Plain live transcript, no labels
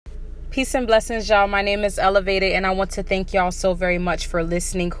Peace and blessings, y'all. My name is Elevated, and I want to thank y'all so very much for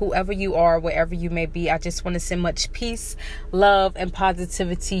listening. Whoever you are, wherever you may be, I just want to send much peace, love, and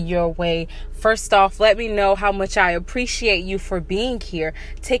positivity your way. First off, let me know how much I appreciate you for being here,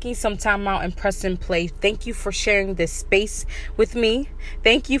 taking some time out and pressing play. Thank you for sharing this space with me.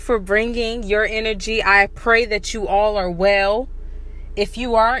 Thank you for bringing your energy. I pray that you all are well. If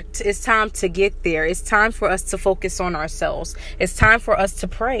you aren't, it's time to get there. It's time for us to focus on ourselves. It's time for us to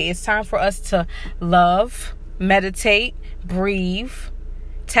pray. It's time for us to love, meditate, breathe,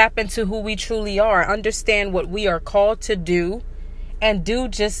 tap into who we truly are, understand what we are called to do, and do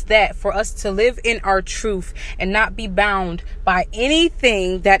just that, for us to live in our truth and not be bound by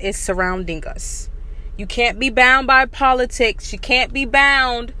anything that is surrounding us. You can't be bound by politics. You can't be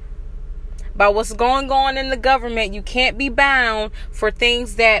bound by what's going on in the government. You can't be bound for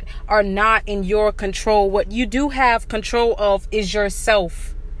things that are not in your control. What you do have control of is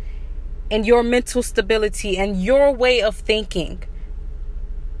yourself and your mental stability and your way of thinking.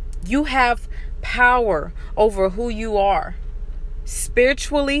 You have power over who you are,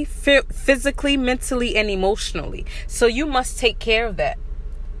 spiritually, physically, mentally, and emotionally. So you must take care of that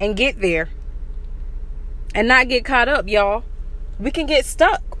and get there and not get caught up, y'all. We can get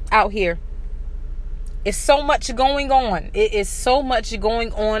stuck out here. It's so much going on. It is so much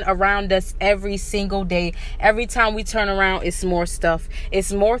going on around us every single day. Every time we turn around, it's more stuff.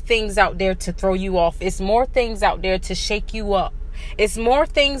 It's more things out there to throw you off. It's more things out there to shake you up. It's more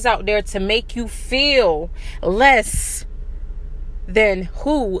things out there to make you feel less than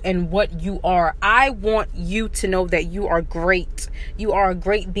who and what you are. I want you to know that you are great. You are a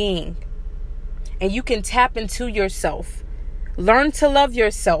great being. And you can tap into yourself. Learn to love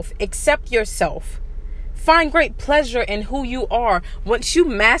yourself. Accept yourself. Find great pleasure in who you are. Once you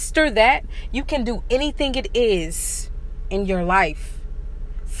master that, you can do anything it is in your life.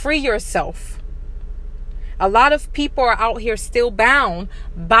 Free yourself. A lot of people are out here still bound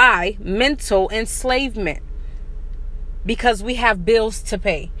by mental enslavement because we have bills to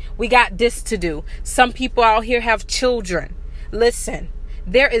pay. We got this to do. Some people out here have children. Listen,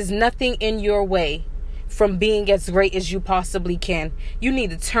 there is nothing in your way from being as great as you possibly can. You need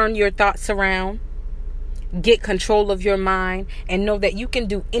to turn your thoughts around. Get control of your mind and know that you can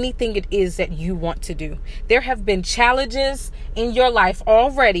do anything it is that you want to do. There have been challenges in your life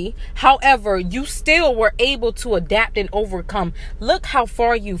already. However, you still were able to adapt and overcome. Look how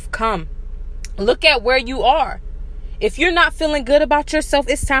far you've come. Look at where you are. If you're not feeling good about yourself,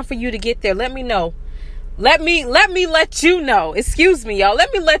 it's time for you to get there. Let me know. Let me let you know. Excuse me, y'all.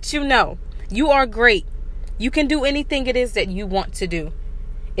 Let me let you know. You are great. You can do anything it is that you want to do.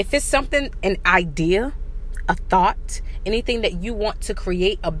 If it's something, an idea, a thought, anything that you want to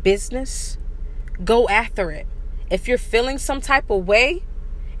create, a business, go after it. If you're feeling some type of way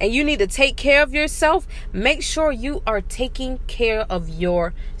and you need to take care of yourself, make sure you are taking care of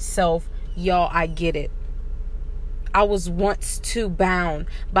yourself. Y'all, I get it. I was once too bound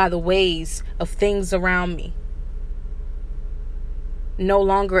by the ways of things around me. No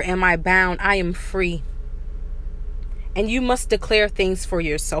longer am I bound. I am free. And you must declare things for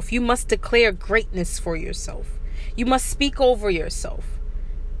yourself. You must declare greatness for yourself. You must speak over yourself.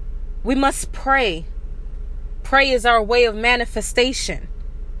 We must pray. Pray is our way of manifestation.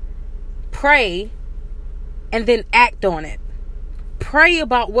 Pray and then act on it. Pray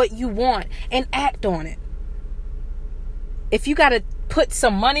about what you want and act on it. If you got to put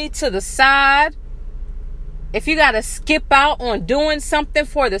some money to the side, if you got to skip out on doing something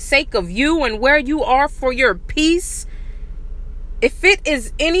for the sake of you and where you are for your peace, if it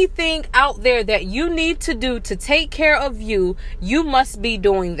is anything out there that you need to do to take care of you, you must be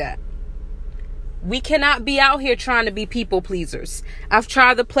doing that. We cannot be out here trying to be people pleasers. I've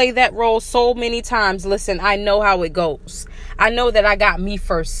tried to play that role so many times. Listen, I know how it goes. I know that I got me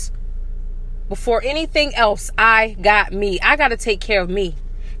first. Before anything else, I got me. I got to take care of me.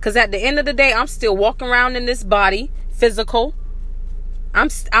 Because at the end of the day, I'm still walking around in this body, physical. I'm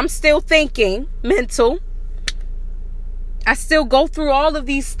still thinking, mental. I still go through all of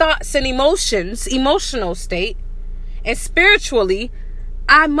these thoughts and emotions, emotional state. And spiritually,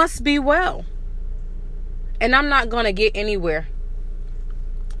 I must be well. And I'm not going to get anywhere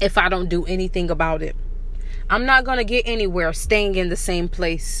if I don't do anything about it. I'm not going to get anywhere staying in the same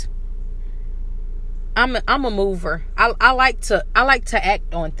place. I'm a mover. I like to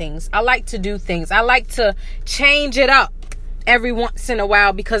act on things. I like to do things. I like to change it up every once in a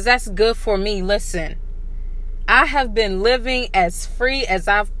while because that's good for me. Listen, I have been living as free as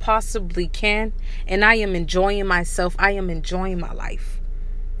I possibly can, and I am enjoying myself. I am enjoying my life.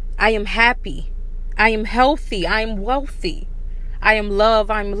 I am happy. I am healthy. I am wealthy. I am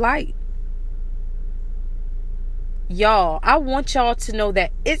love. I'm light. Y'all, I want y'all to know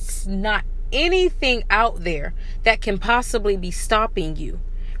that it's not anything out there that can possibly be stopping you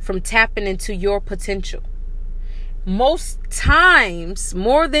from tapping into your potential. Most times,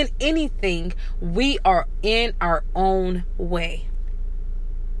 more than anything, we are in our own way.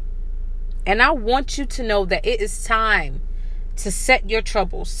 And I want you to know that it is time to set your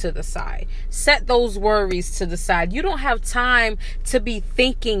troubles to the side. Set those worries to the side. You don't have time to be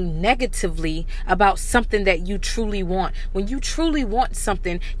thinking negatively about something that you truly want. When you truly want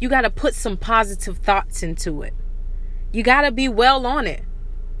something, you got to put some positive thoughts into it. You got to be well on it.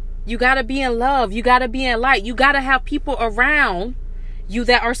 You got to be in love. You got to be in light. You got to have people around you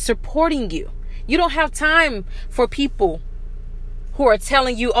that are supporting you. You don't have time for people who are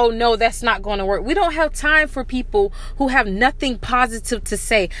telling you, oh no, that's not going to work. We don't have time for people who have nothing positive to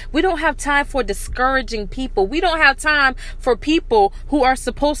say. We don't have time for discouraging people. We don't have time for people who are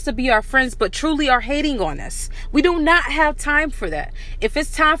supposed to be our friends but truly are hating on us. We do not have time for that. If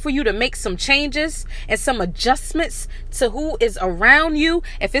it's time for you to make some changes and some adjustments to who is around you,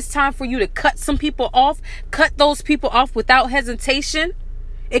 if it's time for you to cut some people off, cut those people off without hesitation.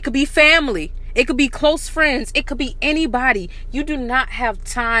 It could be family. It could be close friends. It could be anybody. You do not have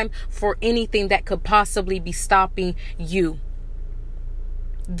time for anything that could possibly be stopping you.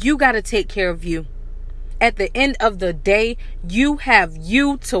 You got to take care of you. At the end of the day, you have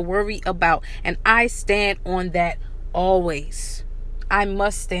you to worry about. And I stand on that always. I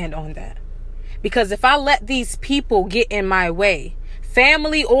must stand on that. Because if I let these people get in my way,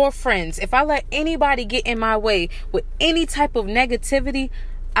 family or friends, if I let anybody get in my way with any type of negativity,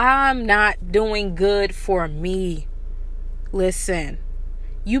 I'm not doing good for me. Listen,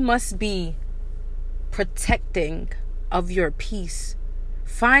 you must be protecting of your peace.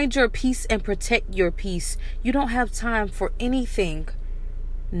 Find your peace and protect your peace. You don't have time for anything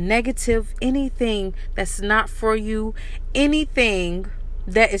negative, anything that's not for you, anything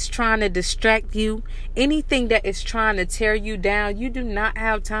that is trying to distract you, anything that is trying to tear you down. You do not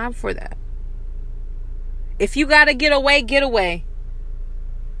have time for that. If you got to get away, get away.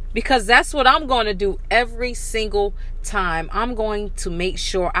 Because that's what I'm going to do every single time. I'm going to make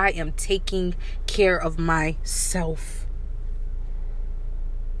sure I am taking care of myself.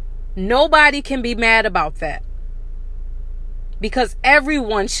 Nobody can be mad about that. Because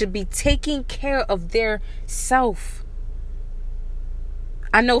everyone should be taking care of their self.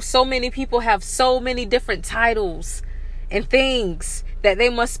 I know so many people have so many different titles and things that they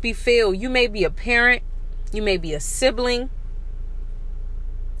must be filled. You may be a parent. You may be a sibling.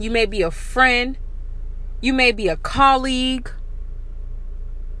 You may be a friend. You may be a colleague.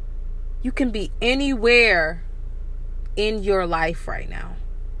 You can be anywhere in your life right now.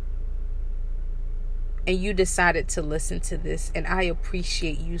 And you decided to listen to this. And I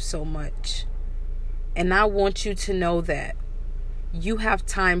appreciate you so much. And I want you to know that you have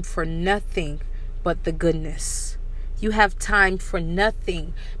time for nothing but the goodness. You have time for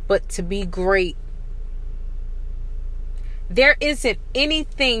nothing but to be great. There isn't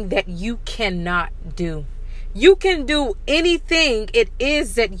anything that you cannot do. You can do anything it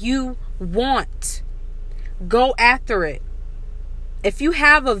is that you want. Go after it. If you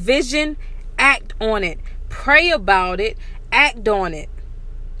have a vision, act on it. Pray about it. Act on it.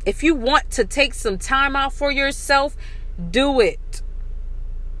 If you want to take some time out for yourself, do it.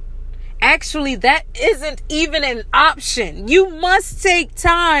 Actually, that isn't even an option. You must take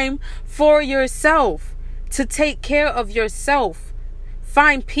time for yourself. To take care of yourself.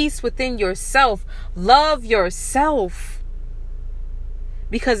 Find peace within yourself. Love yourself.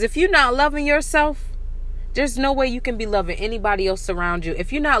 Because if you're not loving yourself, there's no way you can be loving anybody else around you.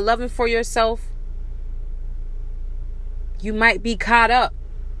 If you're not loving for yourself, you might be caught up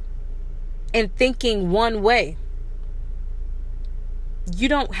in thinking one way. You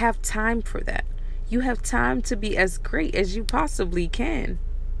don't have time for that. You have time to be as great as you possibly can.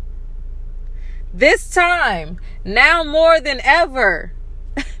 This time, now more than ever,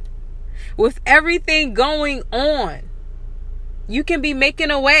 with everything going on, you can be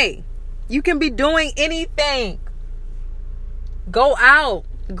making a way. You can be doing anything. Go out,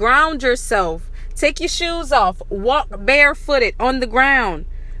 ground yourself, take your shoes off, walk barefooted on the ground,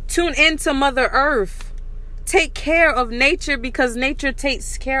 tune into Mother Earth. Take care of nature because nature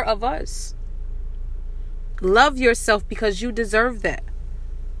takes care of us. Love yourself because you deserve that.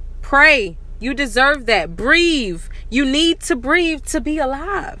 Pray. You deserve that. Breathe. You need to breathe to be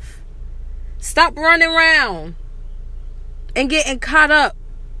alive. Stop running around and getting caught up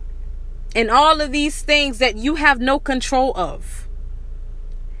in all of these things that you have no control of.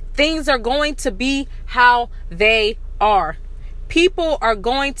 Things are going to be how they are. People are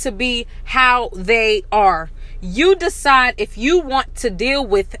going to be how they are. You decide if you want to deal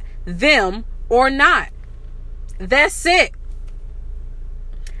with them or not. That's it.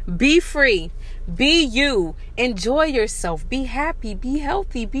 Be free. Be you. Enjoy yourself. Be happy. Be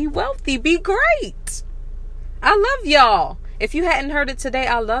healthy. Be wealthy. Be great. I love y'all. If you hadn't heard it today,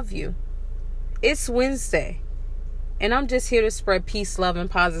 I love you. It's Wednesday. And I'm just here to spread peace, love, and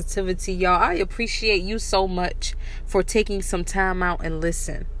positivity, y'all. I appreciate you so much for taking some time out and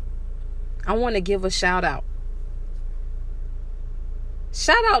listen. I want to give a shout out.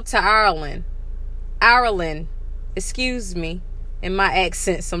 Shout out to Ireland. Ireland. Excuse me in my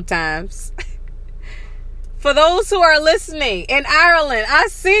accent sometimes. For those who are listening in Ireland, I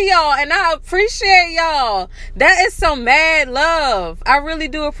see y'all and I appreciate y'all. That is some mad love. I really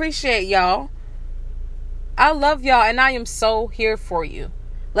do appreciate y'all. I love y'all and I am so here for you.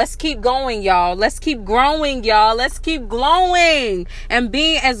 Let's keep going, y'all. Let's keep growing, y'all. Let's keep glowing and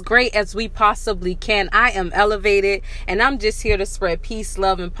being as great as we possibly can. I am elevated and I'm just here to spread peace,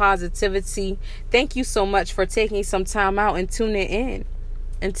 love, and positivity. Thank you so much for taking some time out and tuning in.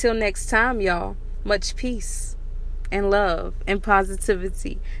 Until next time, y'all, much peace and love and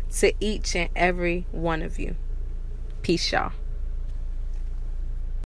positivity to each and every one of you. Peace, y'all.